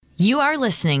You are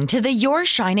listening to the Your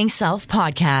Shining Self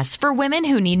podcast for women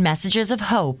who need messages of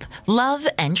hope, love,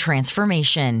 and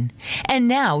transformation. And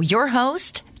now, your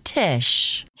host,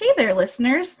 Tish. Hey there,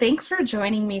 listeners. Thanks for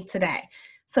joining me today.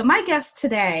 So my guest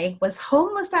today was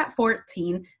homeless at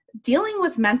 14, dealing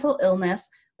with mental illness,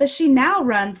 but she now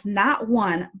runs not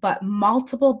one, but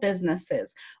multiple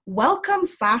businesses. Welcome,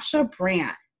 Sacha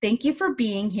Brant. Thank you for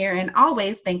being here, and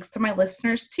always thanks to my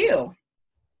listeners, too.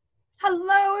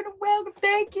 Hello and welcome.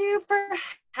 Thank you for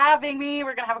having me.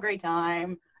 We're going to have a great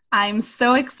time. I'm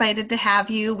so excited to have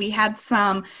you. We had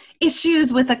some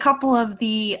issues with a couple of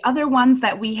the other ones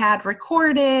that we had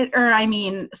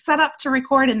set up to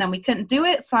record, and then we couldn't do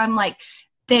it. So I'm like,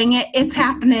 dang it, it's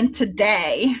happening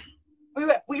today.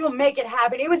 We will make it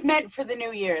happen. It was meant for the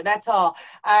new year. That's all.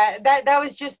 That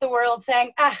was just the world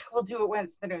saying, we'll do it when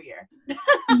it's the new year.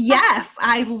 Yes,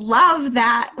 I love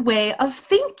that way of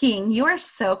thinking. You are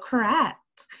so correct.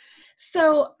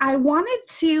 So I wanted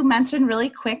to mention really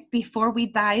quick before we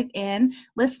dive in,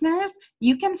 listeners,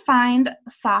 you can find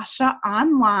Sacha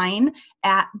online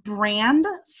at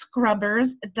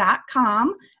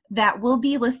brandscrubbers.com. That will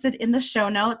be listed in the show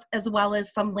notes, as well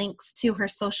as some links to her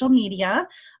social media.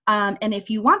 And if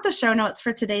you want the show notes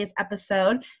for today's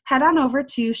episode, head on over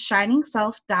to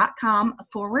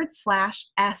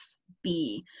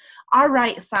shiningself.com/SB. All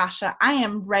right, Sacha, I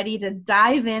am ready to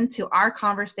dive into our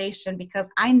conversation because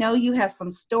I know you have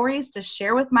some stories to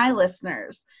share with my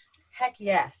listeners. Heck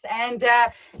yes. And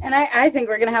I think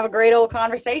we're going to have a great old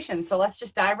conversation. So let's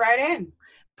just dive right in.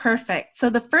 Perfect. So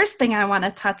the first thing I want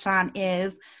to touch on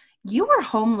is you were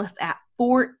homeless at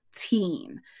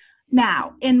 14.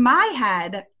 Now, in my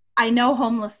head, I know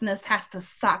homelessness has to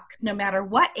suck no matter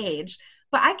what age,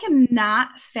 but I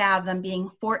cannot fathom being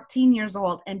 14 years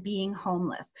old and being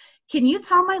homeless. Can you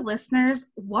tell my listeners,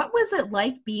 what was it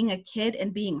like being a kid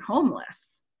and being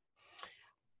homeless?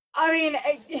 I mean,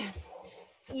 I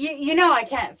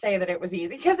can't say that it was easy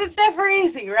because it's never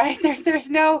easy, right? There's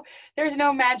no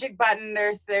magic button.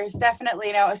 There's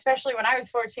definitely especially when I was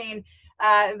 14,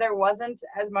 there wasn't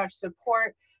as much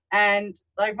support. And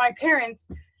like my parents,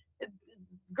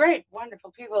 great,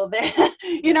 wonderful people, they'd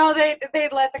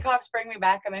let the cops bring me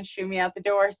back and then shoo me out the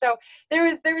door. So there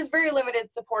was very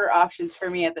limited support or options for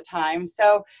me at the time.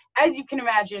 So as you can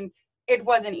imagine, it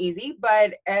wasn't easy,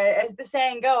 but as the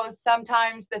saying goes,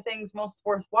 sometimes the things most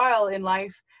worthwhile in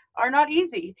life are not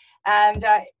easy. And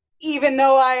even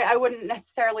though I wouldn't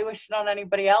necessarily wish it on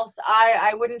anybody else,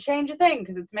 I wouldn't change a thing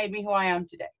because it's made me who I am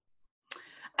today.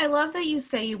 I love that you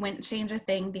say you wouldn't change a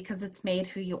thing because it's made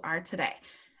who you are today.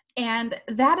 And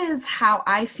that is how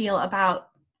I feel about,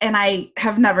 and I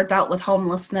have never dealt with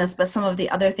homelessness, but some of the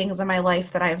other things in my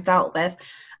life that I've dealt with,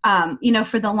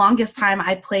 for the longest time,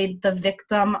 I played the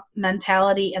victim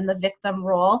mentality and the victim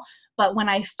role. But when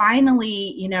I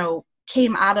finally,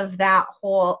 came out of that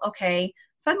whole, okay,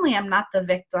 suddenly I'm not the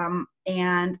victim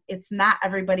and it's not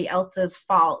everybody else's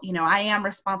fault. I am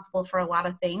responsible for a lot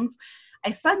of things.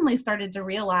 I suddenly started to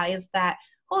realize that,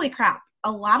 holy crap,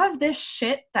 a lot of this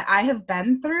shit that I have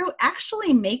been through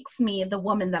actually makes me the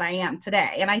woman that I am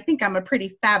today. And I think I'm a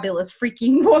pretty fabulous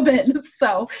freaking woman.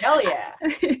 So hell yeah.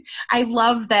 I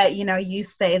love that, you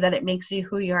say that it makes you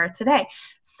who you are today.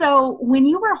 So when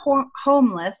you were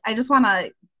homeless, I just want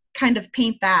to kind of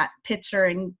paint that picture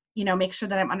and, make sure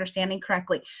that I'm understanding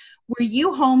correctly. Were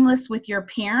you homeless with your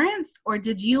parents or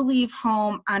did you leave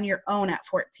home on your own at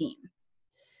 14?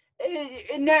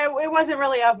 No, it wasn't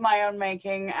really of my own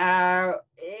making.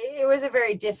 It was a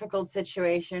very difficult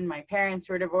situation. My parents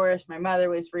were divorced. My mother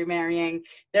was remarrying.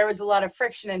 There was a lot of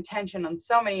friction and tension on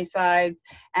so many sides.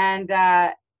 And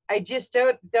I just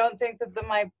don't think that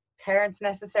my parents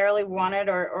necessarily wanted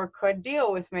or could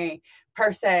deal with me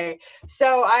per se.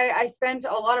 So I spent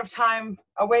a lot of time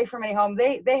away from any home.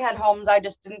 They had homes. I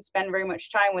just didn't spend very much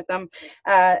time with them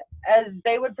as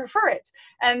they would prefer it.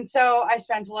 And so I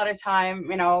spent a lot of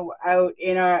time, out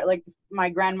in my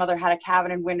grandmother had a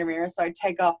cabin in Windermere, so I'd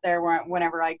take off there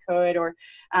whenever I could. Or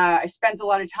I spent a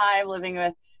lot of time living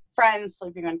with friends,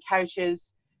 sleeping on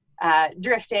couches,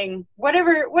 drifting,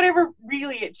 whatever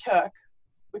really it took,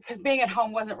 because being at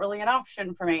home wasn't really an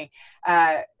option for me.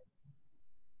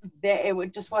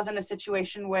 Just wasn't a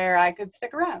situation where I could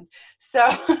stick around. So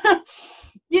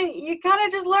you kind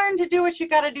of just learn to do what you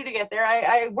got to do to get there.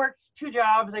 I worked 2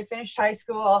 jobs. I finished high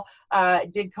school,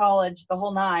 did college, the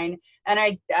whole nine. And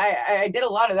I did a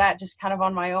lot of that just kind of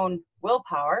on my own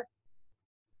willpower.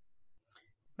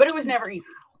 But it was never easy.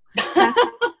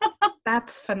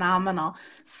 That's phenomenal.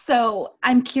 So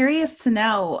I'm curious to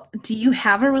know, do you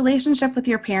have a relationship with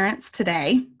your parents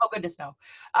today? Oh goodness, no.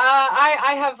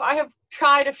 I have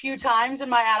tried a few times in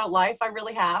my adult life. I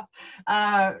really have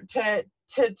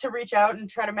to reach out and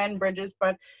try to mend bridges,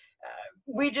 but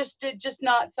we just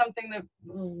not something that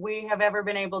we have ever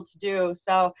been able to do.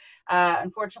 So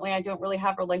unfortunately, I don't really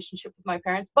have a relationship with my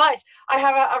parents, but I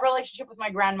have a relationship with my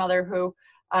grandmother, who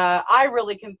I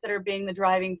really consider being the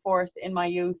driving force in my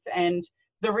youth and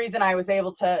the reason I was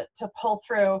able to pull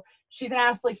through. She's an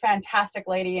absolutely fantastic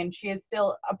lady, and she is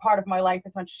still a part of my life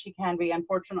as much as she can be.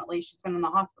 Unfortunately, she's been in the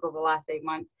hospital the last 8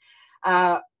 months.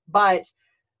 But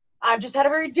I've just had a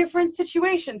very different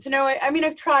situation. So no, I mean,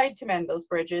 I've tried to mend those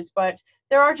bridges, but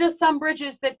there are just some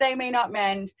bridges that they may not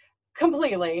mend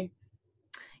completely.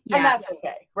 And Yeah. that's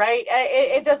okay, right?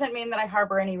 It doesn't mean that I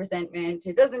harbor any resentment.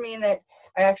 It doesn't mean that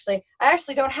I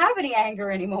actually don't have any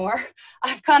anger anymore.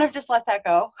 I've kind of just let that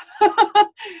go.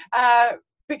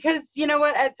 Because you know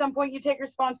what? At some point, you take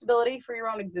responsibility for your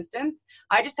own existence.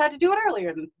 I just had to do it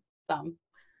earlier than some.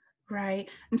 Right.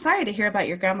 I'm sorry to hear about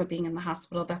your grandma being in the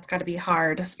hospital. That's got to be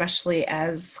hard, especially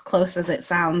as close as it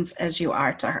sounds as you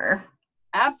are to her.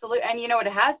 Absolutely. And you know, it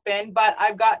has been, but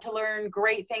I've got to learn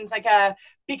great things, like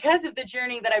because of the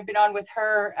journey that I've been on with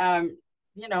her,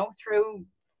 you know, through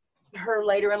her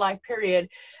later in life period,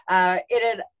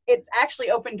 it's actually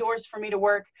opened doors for me to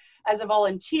work as a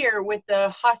volunteer with the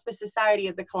Hospice Society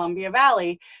of the Columbia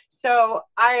Valley. So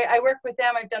I work with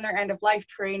them. I've done their end of life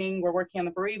training. We're working on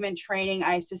the bereavement training.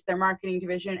 I assist their marketing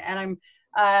division, and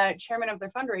I'm chairman of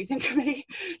their fundraising committee.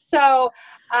 So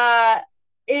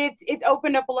it's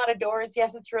opened up a lot of doors.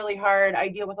 Yes, it's really hard. I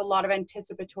deal with a lot of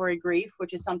anticipatory grief,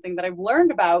 which is something that I've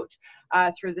learned about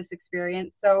through this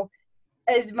experience. So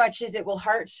as much as it will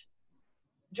hurt,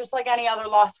 just like any other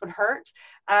loss would hurt,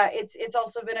 it's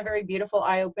also been a very beautiful,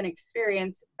 eye-opening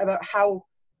experience about how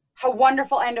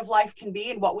wonderful end of life can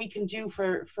be and what we can do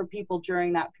for people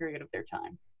during that period of their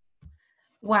time.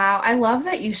 Wow, I love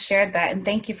that you shared that, and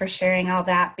thank you for sharing all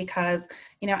that, because,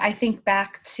 you know, I think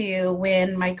back to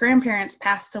when my grandparents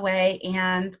passed away,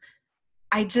 and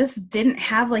I just didn't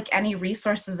have like any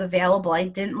resources available. I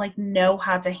didn't like know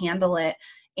how to handle it.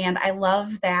 And I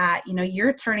love that, you know,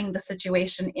 you're turning the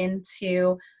situation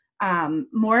into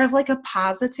more of like a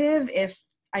positive.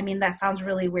 I mean, that sounds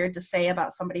really weird to say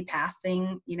about somebody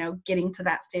passing, you know, getting to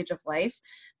that stage of life,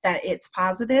 that it's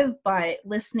positive, but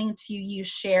listening to you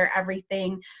share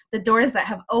everything, the doors that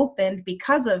have opened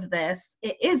because of this,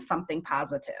 it is something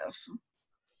positive.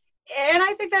 And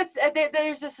I think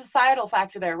there's a societal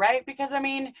factor there, right? Because I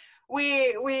mean,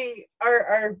 we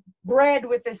are bred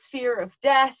with this fear of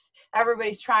death.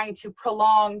 Everybody's trying to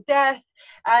prolong death,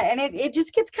 and it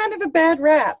just gets kind of a bad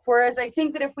rap. Whereas I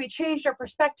think that if we changed our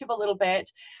perspective a little bit,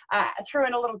 threw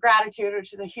in a little gratitude,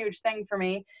 which is a huge thing for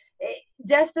me,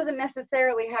 death doesn't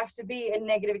necessarily have to be a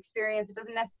negative experience. It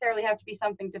doesn't necessarily have to be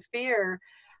something to fear.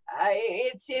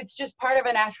 It's just part of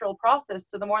a natural process.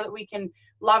 So the more that we can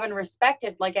love and respect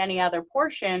it like any other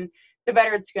portion, the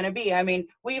better it's going to be. I mean,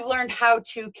 we've learned how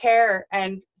to care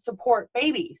and support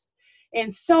babies in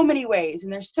so many ways,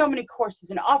 and there's so many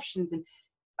courses and options, and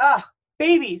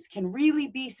babies can really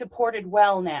be supported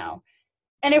well now.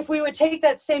 And if we would take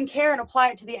that same care and apply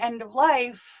it to the end of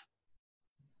life,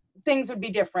 things would be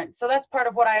different. So that's part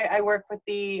of what I work with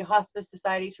the Hospice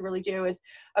Society to really do, is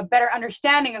a better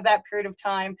understanding of that period of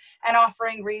time and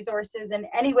offering resources in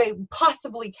any way we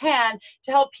possibly can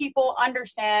to help people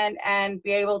understand and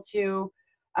be able to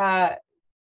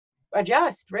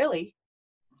adjust, really.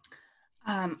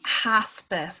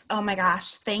 Hospice. Oh my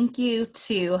gosh. Thank you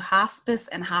to hospice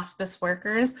and hospice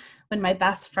workers. When my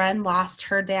best friend lost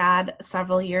her dad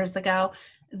several years ago,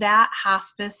 that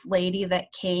hospice lady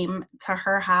that came to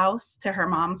her house, to her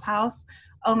mom's house,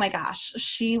 oh my gosh,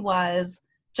 she was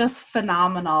just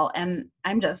phenomenal. And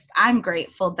I'm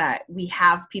grateful that we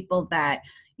have people that,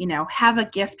 you know, have a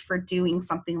gift for doing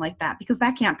something like that, because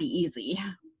that can't be easy.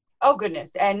 Oh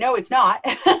goodness, and no, it's not.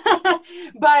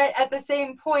 But at the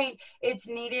same point, it's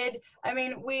needed. I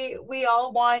mean, we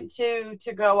all want to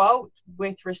go out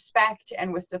with respect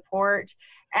and with support,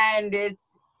 and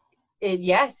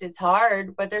yes, it's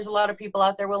hard, but there's a lot of people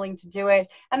out there willing to do it,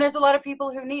 and there's a lot of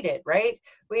people who need it, right?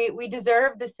 We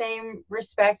deserve the same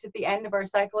respect at the end of our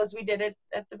cycle as we did it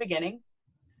at the beginning.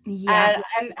 Yeah.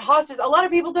 And hospice, a lot of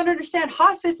people don't understand,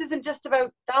 hospice isn't just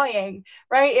about dying,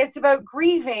 right? It's about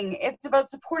grieving. It's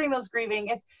about supporting those grieving.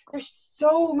 There's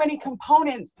so many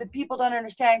components that people don't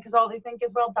understand, because all they think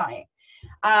is, well, dying.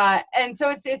 And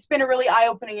so it's been a really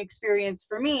eye-opening experience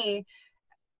for me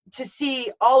to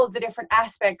see all of the different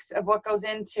aspects of what goes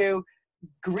into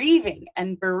grieving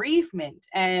and bereavement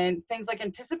and things like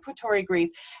anticipatory grief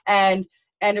and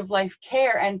end of life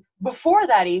care, and before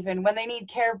that, even when they need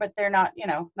care but they're not,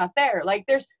 not there. Like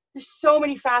there's so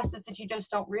many facets that you just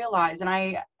don't realize. And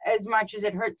I, as much as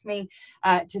it hurts me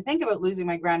to think about losing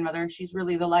my grandmother, she's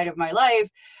really the light of my life.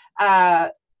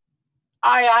 I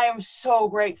am so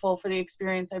grateful for the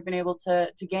experience I've been able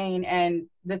to gain and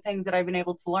the things that I've been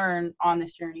able to learn on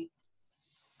this journey.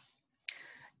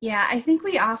 Yeah, I think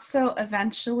we also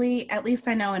eventually, at least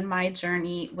I know in my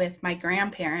journey with my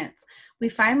grandparents, we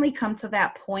finally come to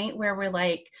that point where we're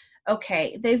like,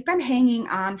 okay, they've been hanging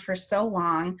on for so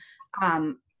long.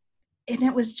 And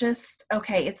it was just,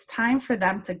 okay, it's time for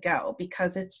them to go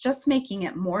because it's just making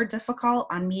it more difficult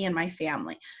on me and my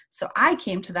family. So I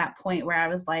came to that point where I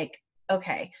was like,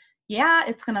 okay, yeah,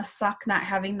 it's going to suck not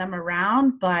having them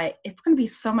around, but it's going to be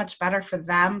so much better for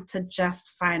them to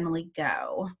just finally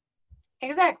go.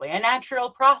 Exactly. A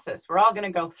natural process. We're all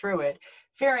going to go through it.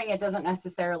 Fearing it doesn't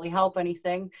necessarily help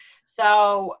anything.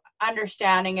 So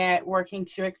understanding it, working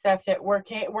to accept it,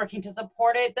 working to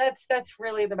support it, that's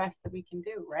really the best that we can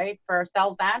do, right? For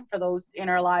ourselves and for those in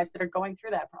our lives that are going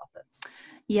through that process.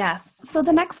 Yes. So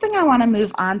the next thing I want to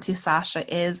move on to,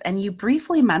 Sacha, is, and you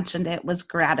briefly mentioned it, was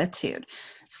gratitude.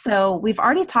 So we've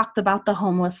already talked about the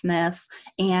homelessness,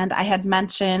 and I had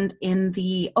mentioned in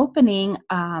the opening,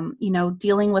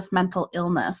 dealing with mental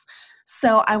illness.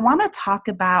 So I want to talk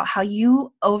about how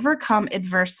you overcome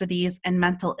adversities and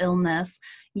mental illness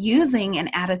using an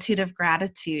attitude of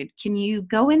gratitude. Can you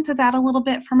go into that a little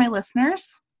bit for my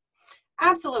listeners?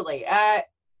 Absolutely.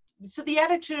 So the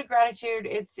attitude of gratitude,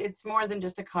 it's more than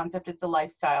just a concept, it's a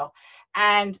lifestyle.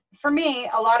 And for me,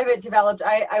 a lot of it developed,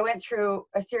 I went through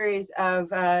a series of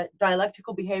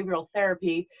dialectical behavioural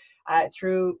therapy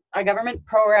through a government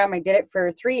program. I did it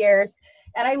for 3 years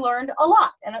and I learned a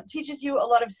lot, and it teaches you a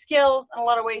lot of skills and a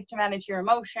lot of ways to manage your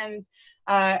emotions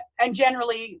and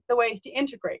generally the ways to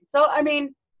integrate. So, I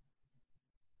mean,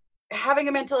 having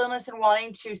a mental illness and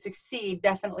wanting to succeed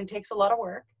definitely takes a lot of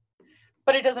work,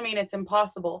 but it doesn't mean it's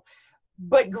impossible.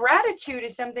 But gratitude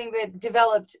is something that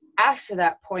developed after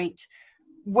that point,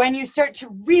 when you start to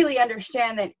really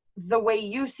understand that the way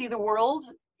you see the world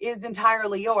is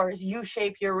entirely yours. You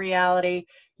shape your reality.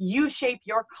 You shape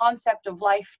your concept of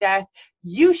life, death.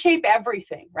 You shape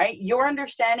everything, right? Your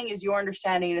understanding is your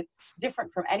understanding, and it's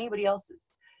different from anybody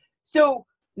else's. So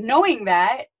knowing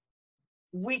that,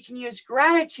 we can use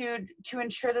gratitude to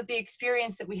ensure that the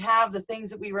experience that we have, the things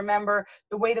that we remember,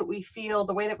 the way that we feel,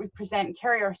 the way that we present and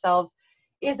carry ourselves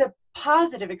is a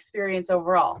positive experience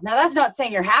overall. Now, that's not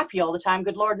saying you're happy all the time.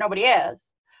 Good Lord, nobody is.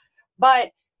 But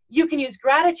you can use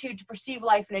gratitude to perceive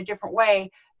life in a different way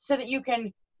so that you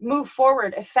can move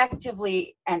forward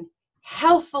effectively and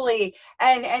healthfully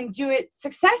and do it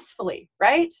successfully,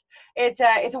 right? It's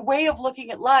a way of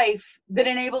looking at life that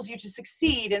enables you to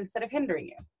succeed instead of hindering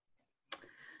you.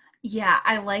 Yeah,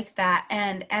 I like that.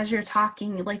 And as you're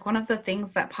talking, like one of the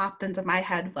things that popped into my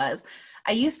head was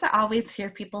I used to always hear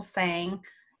people saying,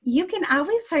 you can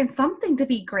always find something to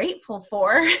be grateful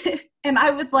for. And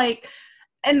I would like,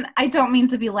 and I don't mean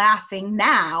to be laughing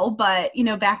now, but,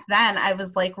 back then I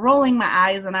was like rolling my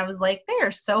eyes and I was like, they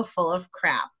are so full of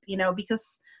crap,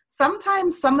 because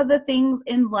sometimes some of the things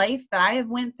in life that I have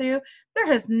went through, there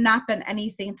has not been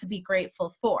anything to be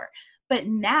grateful for. But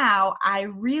now I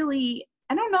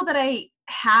don't know that I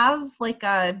have like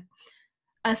a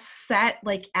set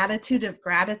like attitude of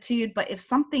gratitude, but if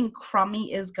something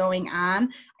crummy is going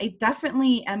on, I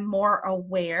definitely am more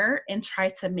aware and try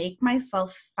to make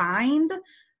myself find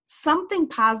something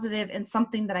positive and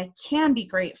something that I can be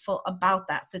grateful about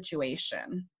that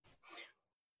situation.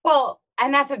 Well,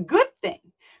 and that's a good thing,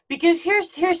 because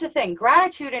here's the thing.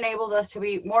 Gratitude enables us to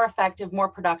be more effective, more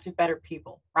productive, better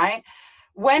people, right?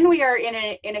 When we are in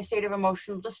a state of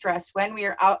emotional distress, when we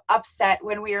are upset,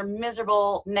 when we are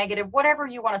miserable, negative, whatever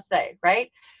you want to say, right?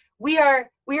 We are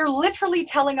literally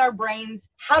telling our brains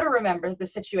how to remember the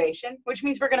situation, which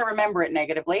means we're going to remember it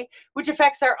negatively, which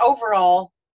affects our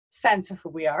overall sense of who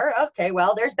we are. Okay,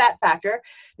 well, there's that factor.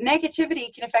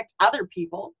 Negativity can affect other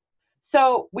people.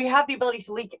 So we have the ability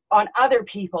to leak on other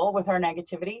people with our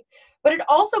negativity, but it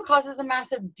also causes a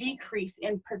massive decrease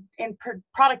in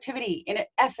productivity, in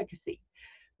efficacy.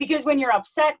 Because when you're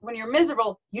upset, when you're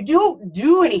miserable, you don't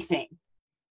do anything.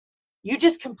 You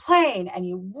just complain and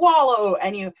you wallow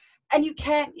and you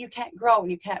can't grow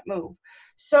and you can't move.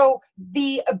 So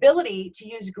the ability to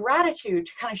use gratitude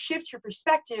to kind of shift your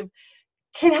perspective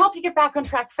can help you get back on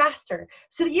track faster,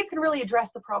 so that you can really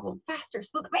address the problem faster,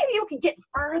 so that maybe you can get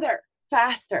further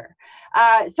faster.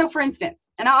 So for instance,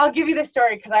 and I'll give you this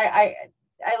story because I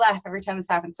laugh every time this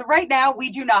happens. So right now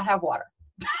we do not have water.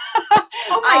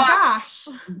 Oh my gosh.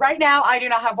 Right now, I do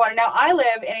not have water. Now, I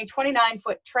live in a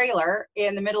 29-foot trailer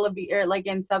in the middle of, like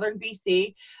in southern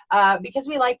BC, because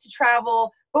we like to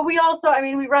travel. But we also, I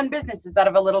mean, we run businesses out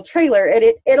of a little trailer.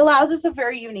 It allows us a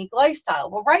very unique lifestyle.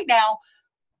 Well, right now,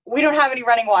 we don't have any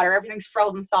running water. Everything's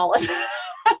frozen solid.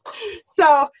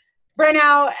 So right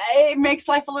now, it makes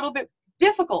life a little bit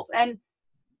difficult. And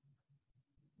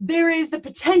there is the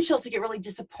potential to get really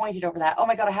disappointed over that. Oh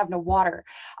my God, I have no water.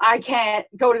 I can't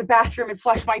go to the bathroom and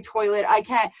flush my toilet. I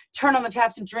can't turn on the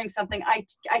taps and drink something. I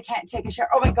can't take a shower.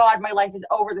 Oh my God, my life is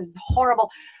over. This is horrible.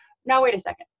 Now, wait a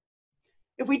second.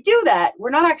 If we do that,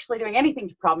 we're not actually doing anything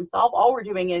to problem solve. All we're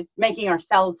doing is making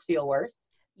ourselves feel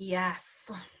worse.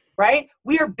 Yes. Right?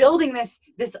 We are building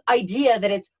this idea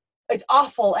that it's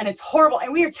awful and it's horrible.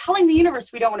 And we are telling the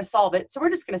universe we don't want to solve it. So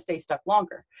we're just going to stay stuck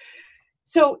longer.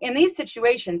 So in these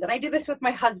situations, and I do this with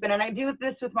my husband, and I do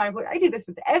this with I do this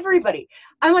with everybody.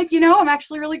 I'm like, I'm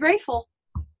actually really grateful,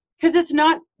 because it's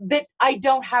not that I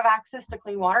don't have access to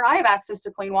clean water. I have access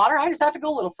to clean water. I just have to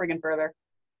go a little friggin' further.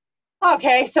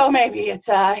 Okay, so maybe it's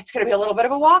going to be a little bit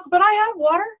of a walk, but I have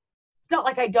water. It's not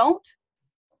like I don't.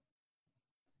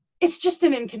 It's just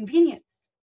an inconvenience.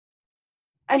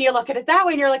 And you look at it that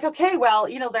way and you're like, okay, well,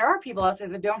 there are people out there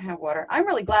that don't have water. I'm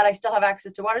really glad I still have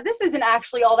access to water. This isn't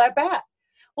actually all that bad.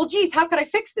 Well, geez, how could I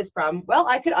fix this problem? Well,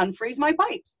 I could unfreeze my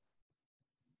pipes.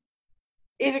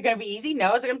 Is it going to be easy?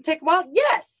 No. Is it going to take a while?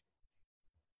 Yes.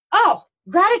 Oh,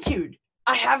 gratitude.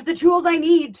 I have the tools I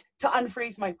need to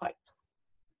unfreeze my pipes.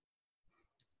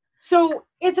 So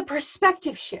it's a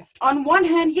perspective shift. On one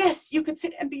hand, yes, you could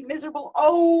sit and be miserable.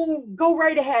 Oh, go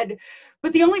right ahead.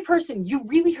 But the only person you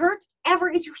really hurt ever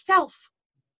is yourself.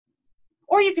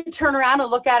 Or you can turn around and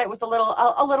look at it with a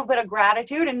little bit of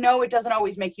gratitude, and no, it doesn't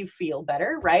always make you feel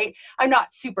better, right? I'm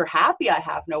not super happy I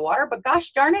have no water, but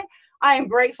gosh darn it, I am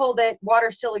grateful that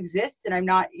water still exists and I'm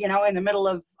not, in the middle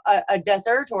of a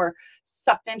desert or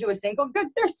sucked into a sink. Oh, good.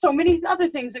 There's so many other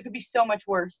things that could be so much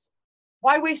worse.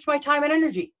 Why waste my time and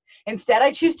energy? Instead,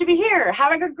 I choose to be here,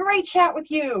 having a great chat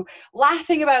with you,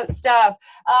 laughing about stuff,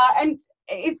 and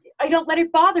I don't let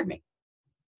it bother me.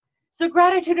 So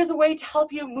gratitude is a way to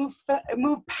help you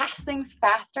move past things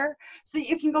faster so that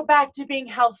you can go back to being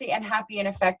healthy and happy and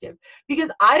effective. Because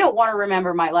I don't want to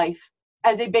remember my life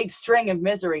as a big string of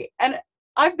misery. And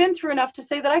I've been through enough to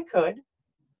say that I could.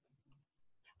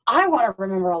 I want to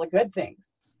remember all the good things.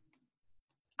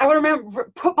 I want to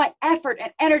put my effort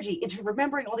and energy into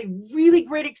remembering all the really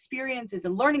great experiences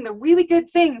and learning the really good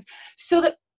things so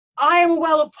that I am a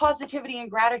well of positivity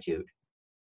and gratitude.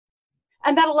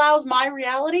 And that allows my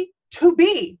reality to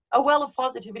be a well of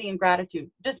positivity and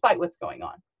gratitude, despite what's going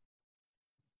on.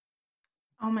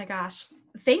 Oh my gosh.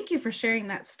 Thank you for sharing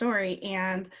that story.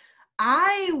 And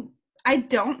I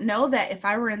don't know that if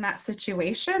I were in that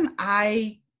situation,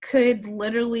 I could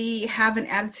literally have an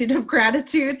attitude of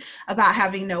gratitude about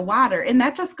having no water. And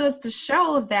that just goes to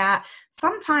show that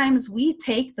sometimes we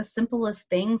take the simplest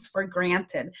things for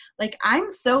granted. Like,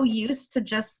 I'm so used to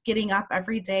just getting up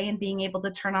every day and being able to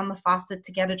turn on the faucet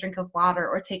to get a drink of water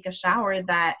or take a shower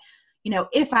that,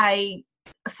 if I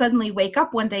suddenly wake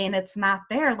up one day and it's not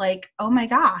there, like, oh my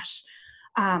gosh,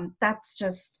 that's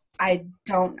just, I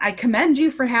commend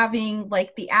you for having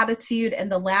like the attitude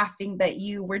and the laughing that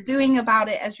you were doing about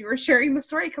it as you were sharing the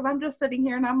story. Cause I'm just sitting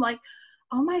here and I'm like,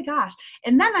 oh my gosh.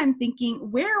 And then I'm thinking,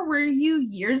 where were you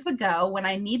years ago when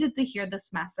I needed to hear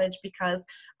this message? Because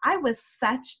I was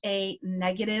such a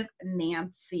negative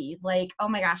Nancy. Like, oh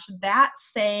my gosh, that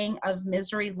saying of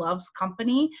misery loves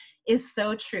company is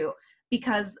so true,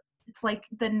 because it's like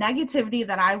the negativity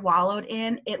that I wallowed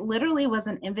in, it literally was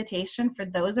an invitation for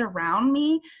those around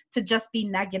me to just be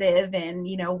negative. And,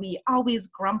 we always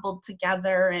grumbled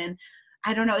together. And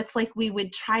I don't know, it's like we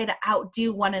would try to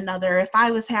outdo one another. If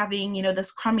I was having,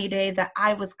 this crummy day that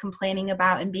I was complaining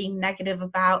about and being negative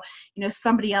about,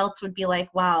 somebody else would be like,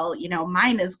 well,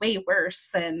 mine is way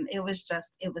worse. And it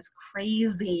was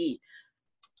crazy.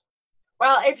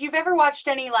 Well, if you've ever watched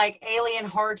any like alien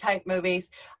horror type movies,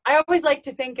 I always like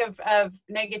to think of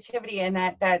negativity and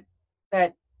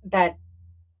that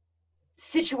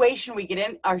situation we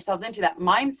get ourselves into, that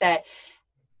mindset,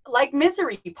 like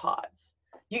misery pods.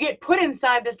 You get put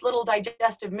inside this little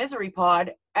digestive misery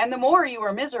pod, and the more you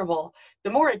are miserable,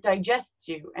 the more it digests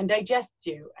you and digests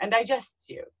you and digests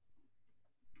you.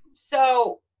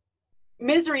 So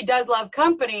misery does love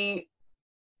company,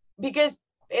 because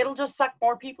it'll just suck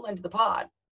more people into the pod.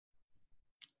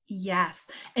 Yes.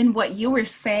 And what you were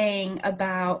saying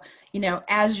about,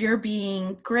 as you're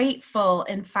being grateful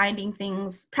and finding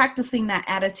things, practicing that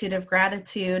attitude of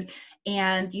gratitude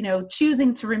and,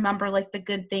 choosing to remember like the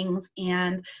good things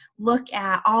and look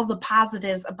at all the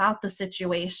positives about the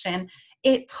situation,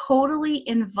 it totally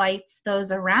invites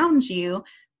those around you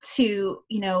to,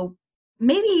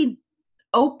 maybe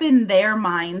open their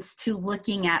minds to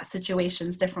looking at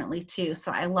situations differently too.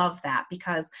 So I love that,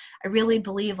 because I really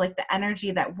believe like the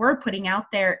energy that we're putting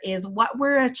out there is what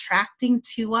we're attracting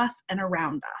to us and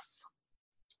around us.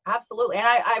 Absolutely. And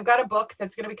I've got a book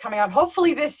that's going to be coming out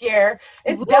hopefully this year.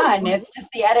 It's Woo! done. It's just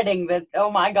the editing that,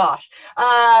 oh my gosh.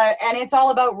 And it's all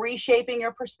about reshaping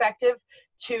your perspective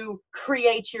to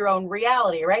create your own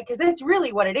reality, right? Because that's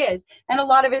really what it is. And a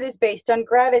lot of it is based on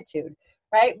gratitude,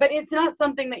 right? But it's not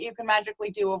something that you can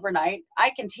magically do overnight.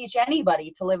 I can teach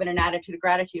anybody to live in an attitude of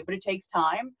gratitude, but it takes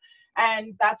time.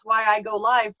 And that's why I go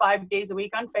live 5 days a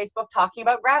week on Facebook talking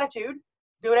about gratitude.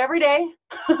 Do it every day.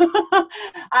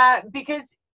 Because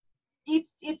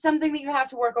it's something that you have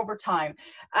to work over time.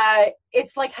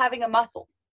 It's like having a muscle,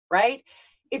 right?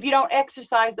 If you don't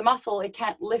exercise the muscle, it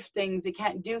can't lift things, it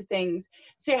can't do things.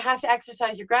 So you have to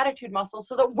exercise your gratitude muscle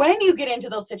so that when you get into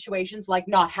those situations like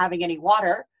not having any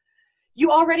water, you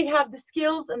already have the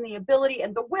skills and the ability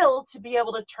and the will to be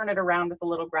able to turn it around with a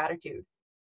little gratitude.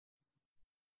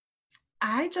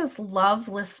 I just love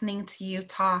listening to you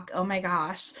talk. Oh my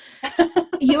gosh.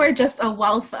 You are just a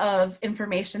wealth of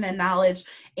information and knowledge,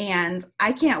 and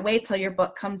I can't wait till your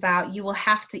book comes out. You will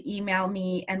have to email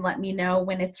me and let me know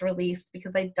when it's released,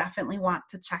 because I definitely want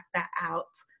to check that out.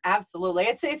 Absolutely.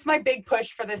 It's my big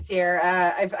push for this year.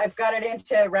 I've got it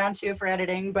into round 2 for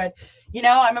editing, but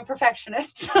I'm a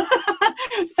perfectionist. So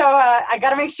I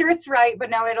got to make sure it's right, but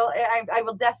no, I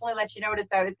will definitely let you know when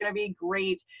it's out. It's going to be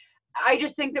great. I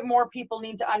just think that more people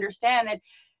need to understand that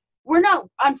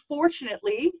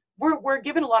unfortunately, we're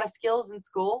given a lot of skills in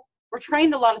school. We're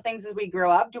trained a lot of things as we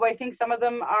grow up. Do I think some of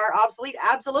them are obsolete?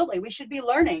 Absolutely. We should be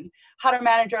learning how to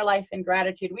manage our life in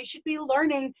gratitude. We should be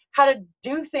learning how to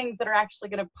do things that are actually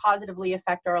going to positively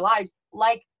affect our lives,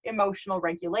 like emotional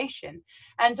regulation.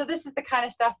 And so this is the kind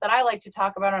of stuff that I like to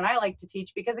talk about and I like to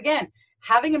teach, because again,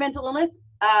 having a mental illness,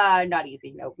 not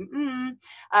easy. No.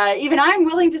 Even I'm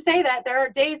willing to say that there are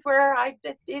days where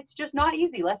it's just not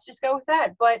easy. Let's just go with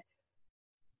that. But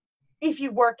if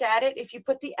you work at it, if you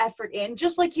put the effort in,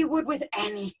 just like you would with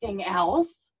anything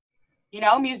else,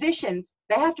 musicians,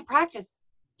 they have to practice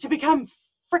to become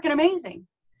freaking amazing.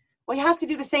 Well, you have to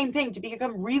do the same thing to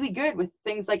become really good with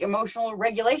things like emotional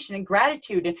regulation and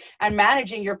gratitude and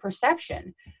managing your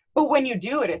perception. But when you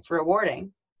do it, it's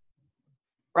rewarding,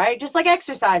 right? Just like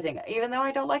exercising, even though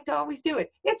I don't like to always do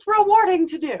it, it's rewarding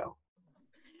to do.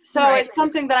 So right. It's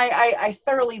something that I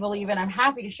thoroughly believe in. I'm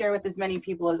happy to share with as many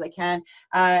people as I can.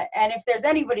 And if there's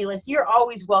anybody listening, you're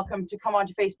always welcome to come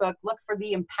onto Facebook, look for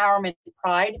the Empowerment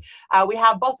Pride. We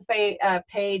have both a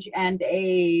page and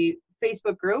a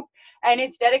Facebook group, and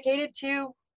it's dedicated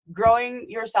to growing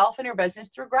yourself and your business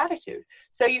through gratitude.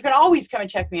 So you can always come and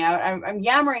check me out. I'm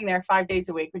yammering there 5 days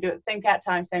a week. We do it same cat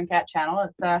time, same cat channel.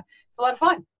 It's a lot of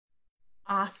fun.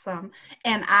 Awesome.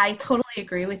 And I totally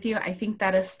agree with you. I think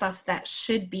that is stuff that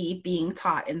should be being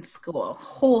taught in school.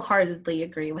 Wholeheartedly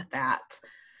agree with that.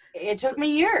 It took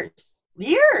me years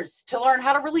to learn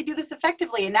how to really do this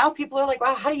effectively. And now people are like,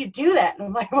 wow, how do you do that? And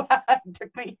I'm like, wow, it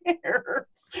took me years.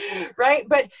 Right.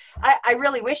 But I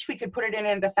really wish we could put it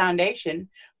in the foundation.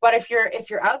 But if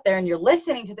you're out there and you're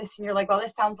listening to this and you're like, well,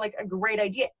 this sounds like a great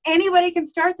idea. Anybody can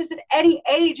start this at any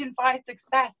age and find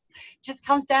success. It just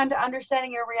comes down to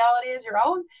understanding your reality as your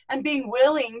own and being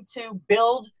willing to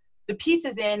build the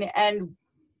pieces in and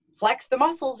flex the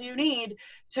muscles you need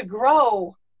to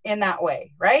grow in that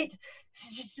way. Right.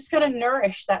 It's just going to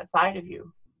nourish that side of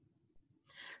you.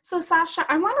 So, Sacha,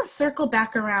 I want to circle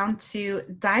back around to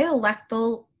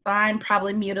dialectal. I'm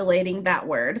probably mutilating that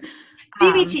word.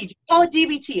 DBT. Call it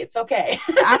DBT. It's okay.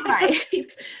 All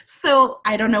right. So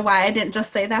I don't know why I didn't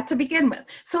just say that to begin with.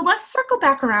 So let's circle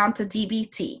back around to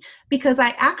DBT, because I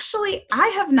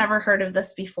have never heard of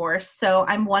this before. So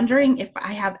I'm wondering if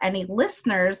I have any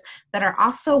listeners that are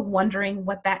also wondering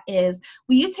what that is.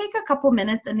 Will you take a couple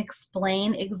minutes and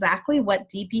explain exactly what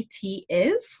DBT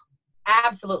is?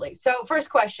 Absolutely. So first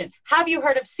question, have you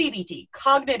heard of CBT,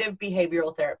 cognitive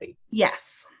behavioral therapy?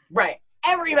 Yes. Right.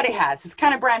 Everybody has. It's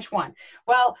kind of branch one.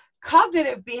 Well,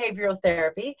 cognitive behavioral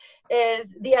therapy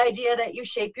is the idea that you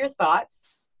shape your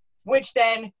thoughts, which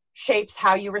then shapes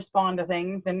how you respond to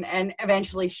things and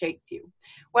eventually shapes you.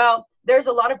 Well, there's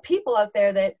a lot of people out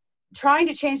there that trying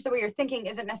to change the way you're thinking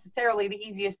isn't necessarily the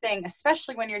easiest thing,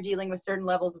 especially when you're dealing with certain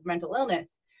levels of mental illness.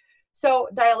 So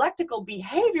dialectical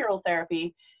behavioral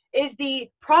therapy is the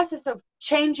process of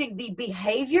changing the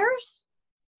behaviors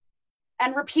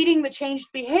and repeating the changed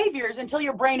behaviors until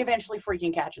your brain eventually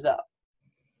freaking catches up.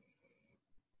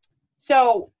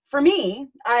 So for me,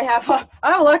 I have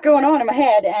a lot going on in my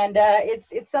head, and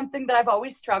it's something that I've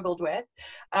always struggled with.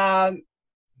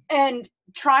 And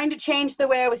trying to change the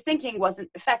way I was thinking wasn't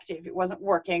effective. It wasn't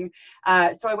working.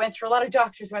 So I went through a lot of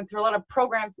doctors, went through a lot of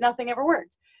programs. Nothing ever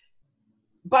worked.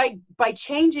 By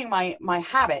changing my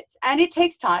habits, and it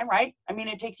takes time, right? I mean,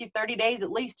 it takes you 30 days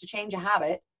at least to change a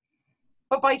habit.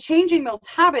 But by changing those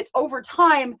habits over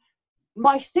time,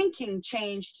 my thinking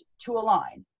changed to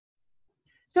align.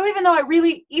 So even though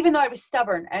I was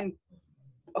stubborn, and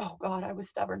oh God, I was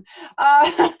stubborn.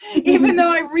 Even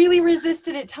though I really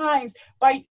resisted at times,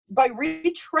 by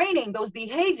retraining those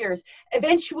behaviors,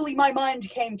 eventually my mind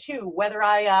came to, whether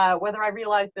I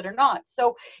realized it or not.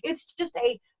 So it's just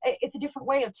it's a different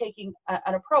way of taking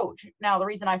an approach. Now, the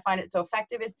reason I find it so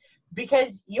effective is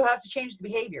because you have to change the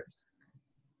behaviors,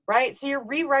 right? So you're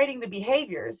rewriting the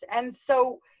behaviors, and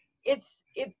so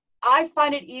I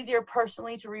find it easier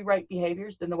personally to rewrite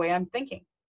behaviors than the way I'm thinking.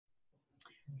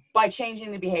 By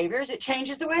changing the behaviors, it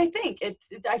changes the way I think.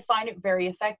 I find it very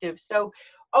effective. So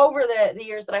over the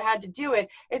years that I had to do it,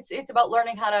 it's about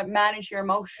learning how to manage your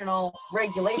emotional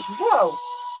regulation. Whoa,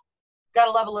 gotta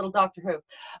love a little Doctor Who.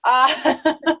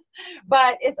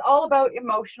 But it's all about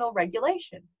emotional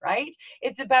regulation, right?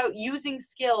 It's about using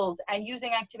skills and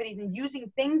using activities and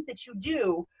using things that you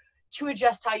do to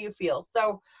adjust how you feel.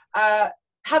 So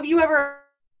have you ever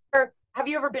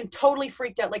been totally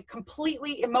freaked out, like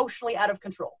completely emotionally out of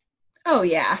control? Oh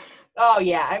yeah. Oh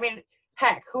yeah. I mean,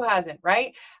 heck, who hasn't,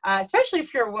 right? Especially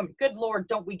if you're a woman. Good Lord,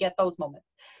 don't we get those moments?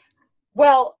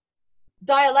 Well,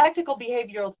 dialectical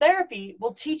behavioral therapy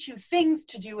will teach you things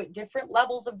to do at different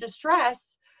levels of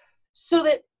distress so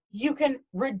that you can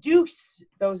reduce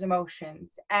those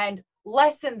emotions and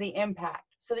lessen the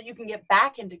impact so that you can get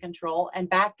back into control and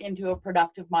back into a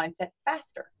productive mindset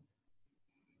faster.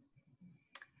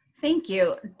 Thank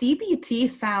you. DBT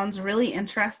sounds really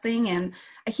interesting, and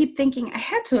I keep thinking I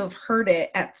had to have heard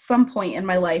it at some point in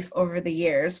my life over the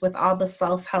years with all the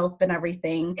self-help and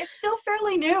everything. It's still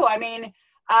fairly new. I mean,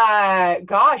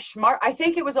 I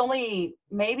think it was only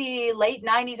maybe late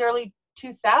 90s, early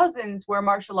 2000s where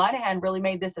Marsha Linehan really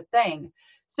made this a thing.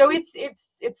 So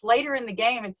it's later in the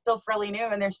game. It's still fairly new,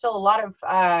 and there's still a lot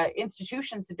of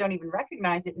institutions that don't even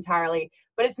recognize it entirely.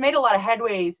 But it's made a lot of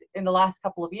headways in the last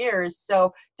couple of years.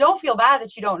 So don't feel bad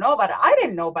that you don't know about it. I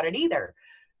didn't know about it either,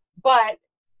 but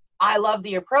I love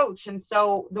the approach. And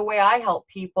so the way I help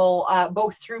people,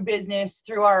 both through business,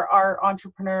 through our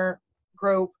entrepreneur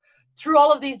group, through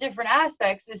all of these different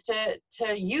aspects, is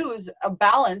to use a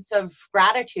balance of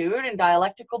gratitude and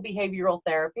dialectical behavioral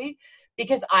therapy,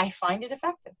 because I find it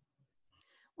effective.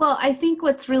 Well, I think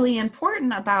what's really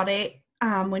important about it,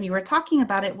 when you were talking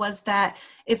about it, was that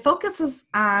it focuses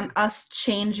on us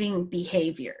changing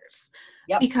behaviors.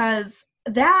 Yep. Because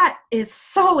that is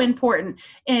so important.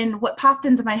 And what popped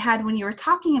into my head when you were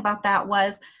talking about that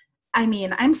was, I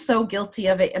mean, I'm so guilty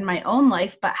of it in my own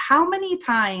life, but how many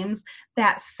times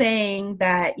that saying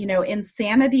that,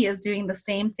 insanity is doing the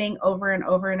same thing over and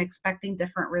over and expecting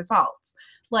different results.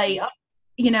 Like, Yep.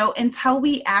 Until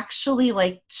we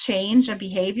actually change a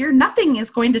behavior, nothing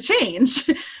is going to change.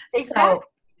 Exactly. So,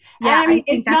 yeah, I mean, I think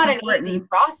it's not that's an easy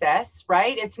process,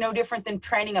 right? It's no different than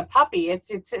training a puppy. It's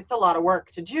a lot of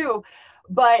work to do,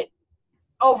 but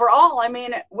overall, I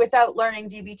mean, without learning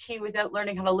DBT, without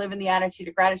learning how to live in the attitude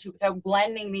of gratitude, without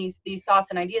blending these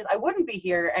thoughts and ideas, I wouldn't be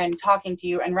here and talking to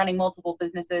you and running multiple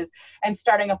businesses and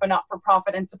starting up a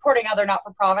not-for-profit and supporting other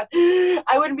not-for-profits.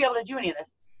 I wouldn't be able to do any of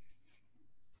this.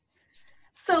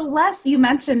 So Les, you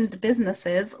mentioned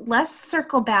businesses. Let's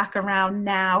circle back around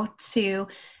now to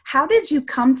how did you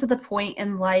come to the point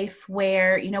in life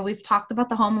where, we've talked about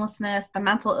the homelessness, the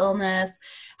mental illness.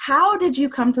 How did you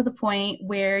come to the point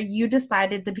where you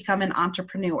decided to become an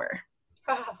entrepreneur?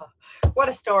 What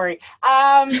a story.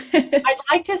 I'd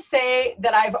like to say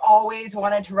that I've always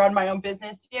wanted to run my own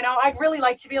business. I'd really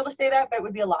like to be able to say that, but it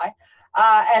would be a lie.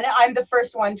 And I'm the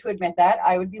first one to admit that.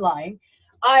 I would be lying.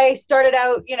 I started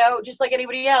out, just like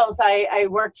anybody else. I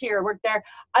worked here, worked there.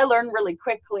 I learned really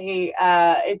quickly.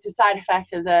 It's a side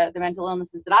effect of the mental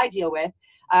illnesses that I deal with.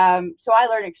 So I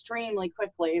learn extremely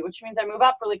quickly, which means I move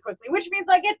up really quickly, which means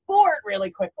I get bored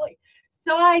really quickly.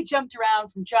 So I jumped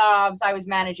around from jobs. I was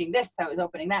managing this, I was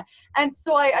opening that. And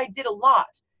so I did a lot.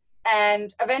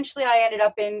 And eventually I ended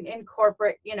up in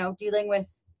corporate, dealing with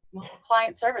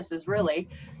client services, really,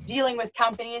 dealing with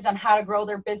companies on how to grow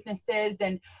their businesses.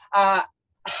 And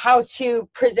how to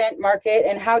present, market,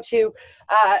 and how to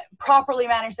properly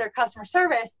manage their customer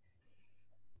service.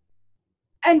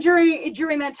 And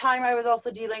during that time, I was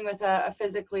also dealing with a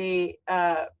physically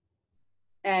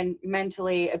and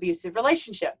mentally abusive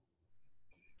relationship.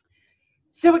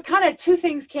 So it kind of, two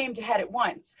things came to head at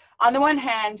once. On the one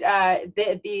hand,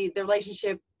 the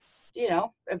relationship,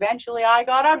 eventually I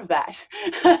got out of that.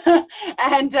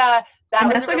 And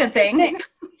that's a good thing.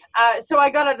 So I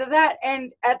got out of that.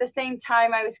 And at the same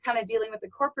time, I was kind of dealing with the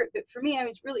corporate. But for me, I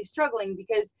was really struggling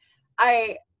because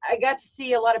I got to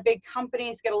see a lot of big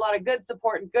companies get a lot of good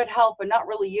support and good help and not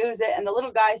really use it. And the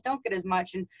little guys don't get as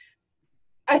much. And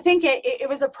I think it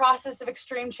was a process of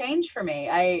extreme change for me.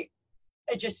 I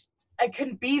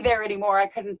couldn't be there anymore. I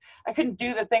couldn't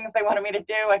do the things they wanted me to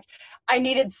do. I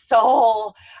needed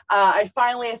soul. I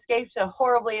finally escaped a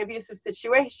horribly abusive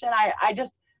situation.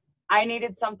 I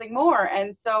needed something more.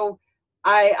 And so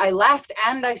I left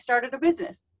and I started a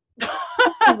business.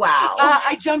 Wow.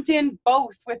 I jumped in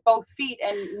with both feet,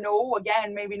 and no,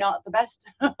 again, maybe not the best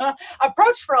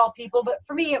approach for all people, but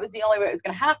for me, it was the only way it was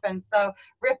going to happen. So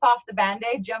rip off the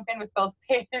Band-Aid, jump in with both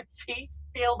feet,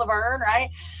 feel the burn, right?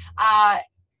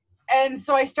 And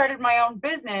so I started my own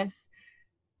business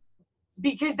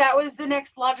because that was the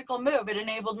next logical move. It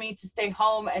enabled me to stay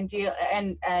home and deal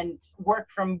and work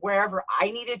from wherever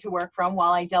I needed to work from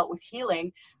while I dealt with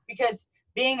healing, because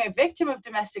being a victim of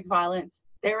domestic violence,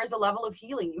 there is a level of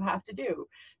healing you have to do.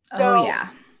 So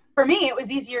for me, it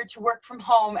was easier to work from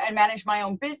home and manage my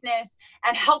own business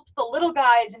and help the little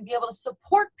guys and be able to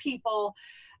support people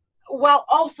while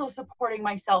also supporting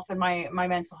myself and my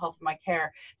mental health and my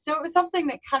care. So it was something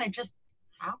that kind of just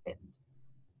happened.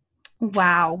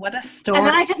 Wow, what a story. And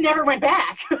then I just never went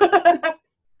back.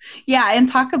 Yeah, and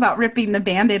talk about ripping the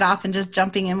Band-Aid off and just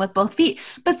jumping in with both feet.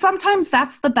 But sometimes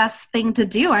that's the best thing to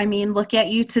do. I mean, look at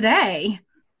you today.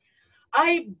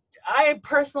 I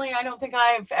personally, I don't think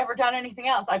I've ever done anything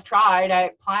else. I've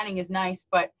tried. Planning is nice,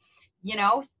 but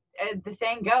the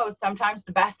saying goes, sometimes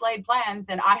the best laid plans,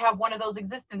 and I have one of those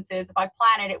existences. If I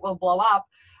plan it, it will blow up.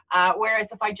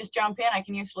 Whereas if I just jump in, I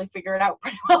can usually figure it out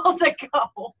pretty well as I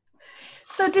go.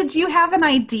 So did you have an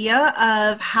idea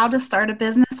of how to start a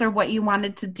business or what you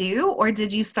wanted to do? Or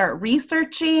did you start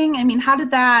researching? I mean, how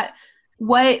did that,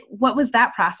 what was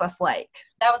that process like?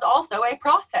 That was also a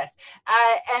process.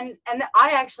 And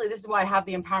I actually, this is why I have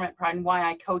the Empowerment Pride and why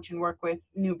I coach and work with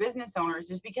new business owners,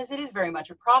 is because it is very much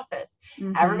a process.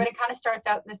 Mm-hmm. Everybody kind of starts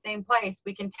out in the same place.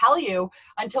 We can tell you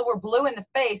until we're blue in the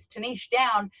face to niche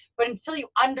down, but until you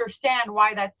understand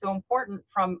why that's so important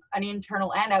from an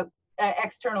internal and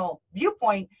external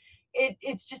viewpoint,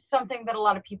 it's just something that a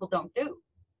lot of people don't do.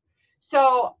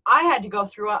 So I had to go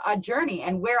through a journey,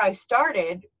 and where I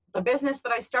started, the business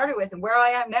that I started with and where I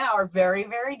am now are very,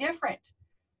 very different.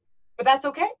 But that's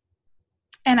okay.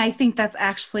 And I think that's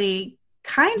actually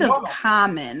kind of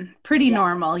common, pretty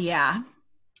normal, yeah.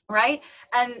 Right?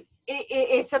 And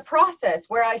it's a process.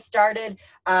 Where I started,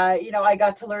 I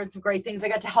got to learn some great things. I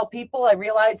got to help people. I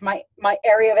realized my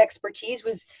area of expertise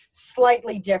was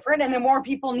slightly different, and the more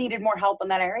people needed more help in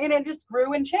that area, and it just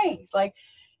grew and changed. Like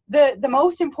the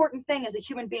most important thing as a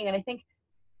human being, and I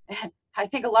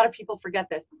think a lot of people forget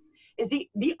this, is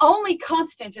the only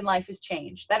constant in life is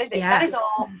change. That is it. Yes. That is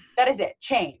all. That is it.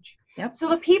 Change. Yep. So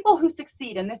the people who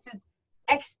succeed, and this is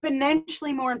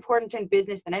exponentially more important in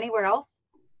business than anywhere else,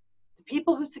 the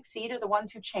people who succeed are the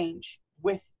ones who change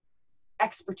with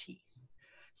expertise.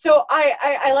 So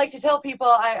I like to tell people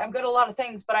I'm good at a lot of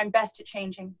things, but I'm best at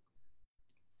changing.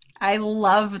 I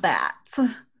love that.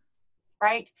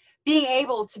 Right? Being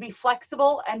able to be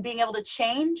flexible and being able to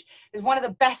change is one of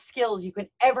the best skills you can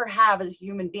ever have as a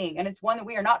human being. And it's one that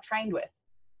we are not trained with.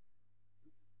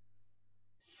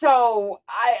 So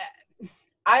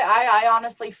I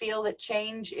honestly feel that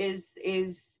change is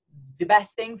the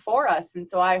best thing for us. And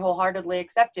so I wholeheartedly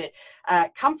accept it.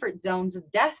 Comfort zones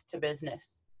of death to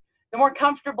business. The more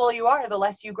comfortable you are, the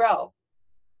less you grow.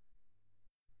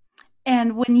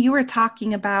 And when you were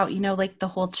talking about, like the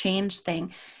whole change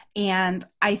thing, and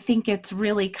I think it's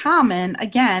really common,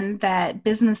 again, that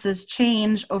businesses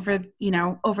change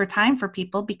over time for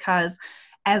people, because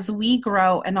as we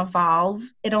grow and evolve,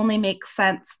 it only makes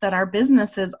sense that our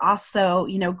businesses also,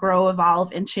 grow,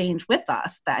 evolve, and change with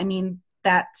us.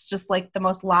 That's just like the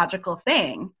most logical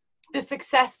thing. The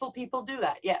successful people do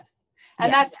that, yes.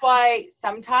 And yes. That's why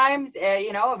sometimes,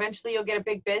 eventually you'll get a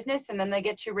big business and then they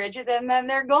get too rigid and then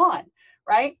they're gone,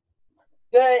 right?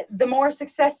 The more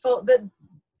successful,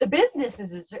 the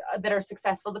businesses that are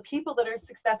successful, the people that are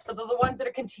successful, they're the ones that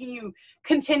are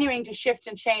continuing to shift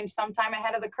and change sometime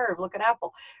ahead of the curve. Look at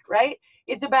Apple, right?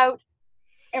 It's about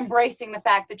embracing the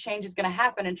fact that change is going to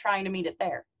happen and trying to meet it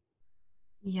there.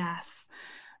 Yes.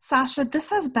 Sacha,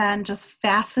 this has been just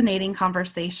fascinating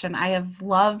conversation. I have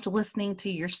loved listening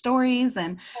to your stories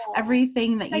and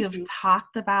everything that you have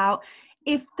talked about.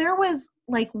 If there was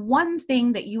like one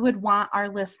thing that you would want our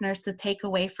listeners to take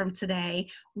away from today,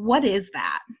 what is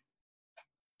that?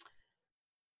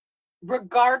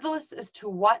 Regardless as to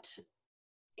what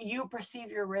you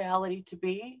perceive your reality to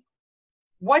be,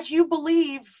 what you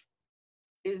believe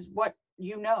is what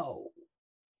you know,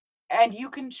 and you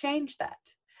can change that.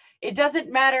 It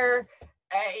doesn't matter.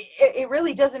 It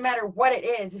really doesn't matter what it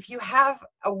is. If you have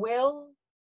a will,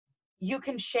 you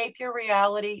can shape your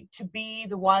reality to be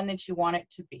the one that you want it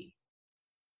to be.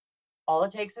 All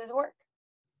it takes is work.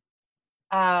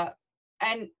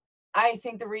 And I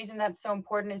think the reason that's so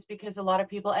important is because a lot of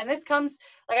people, and this comes,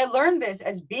 like I learned this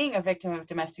as being a victim of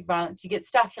domestic violence. You get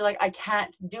stuck. You're like, I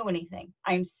can't do anything.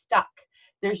 I'm stuck.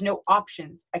 There's no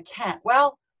options. I can't.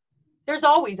 Well, there's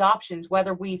always options,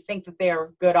 whether we think that they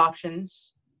are good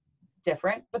options,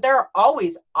 different, but there are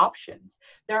always options.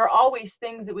 There are always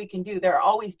things that we can do. There are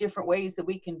always different ways that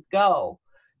we can go.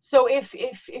 So if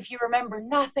you remember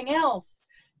nothing else,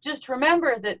 just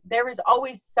remember that there is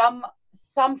always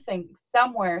something,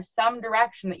 somewhere, some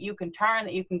direction that you can turn,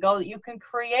 that you can go, that you can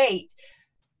create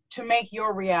to make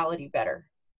your reality better.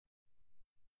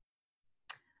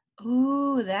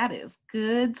 Ooh, that is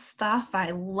good stuff.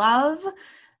 I love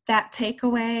that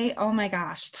takeaway. Oh my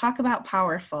gosh, talk about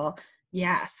powerful.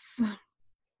 Yes.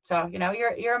 So,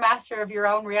 you're a master of your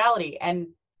own reality, and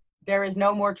there is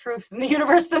no more truth in the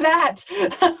universe than that.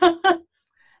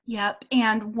 Yep.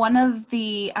 And one of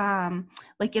the,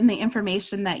 like in the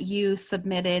information that you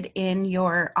submitted in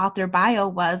your author bio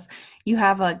was you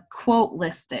have a quote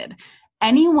listed.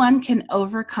 Anyone can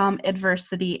overcome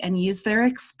adversity and use their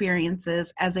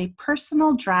experiences as a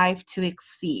personal drive to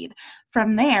exceed.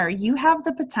 From there, you have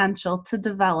the potential to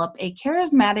develop a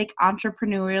charismatic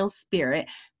entrepreneurial spirit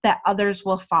that others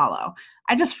will follow.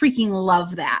 I just freaking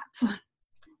love that.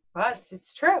 Well,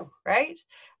 it's true, right?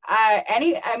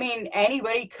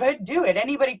 Anybody could do it.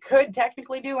 Anybody could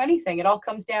technically do anything. It all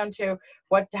comes down to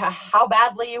how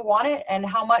badly you want it and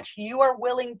how much you are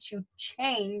willing to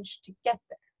change to get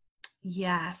there.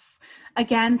 Yes.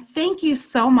 Again, thank you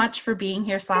so much for being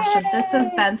here, Sacha. Yay! This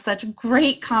has been such a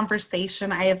great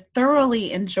conversation. I have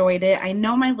thoroughly enjoyed it. I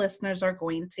know my listeners are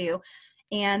going to.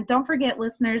 And don't forget,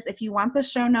 listeners, if you want the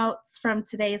show notes from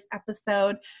today's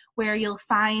episode, where you'll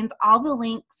find all the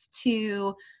links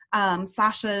to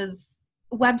Sacha's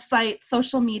website,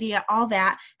 social media, all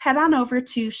that, head on over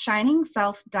to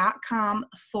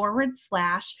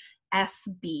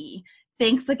shiningself.com/SB.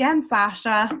 Thanks again,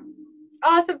 Sacha.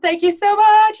 Awesome. Thank you so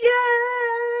much.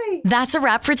 Yay! That's a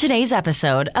wrap for today's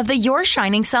episode of the Your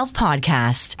Shining Self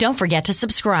podcast. Don't forget to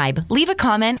subscribe, leave a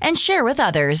comment, and share with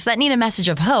others that need a message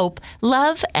of hope,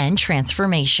 love, and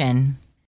transformation.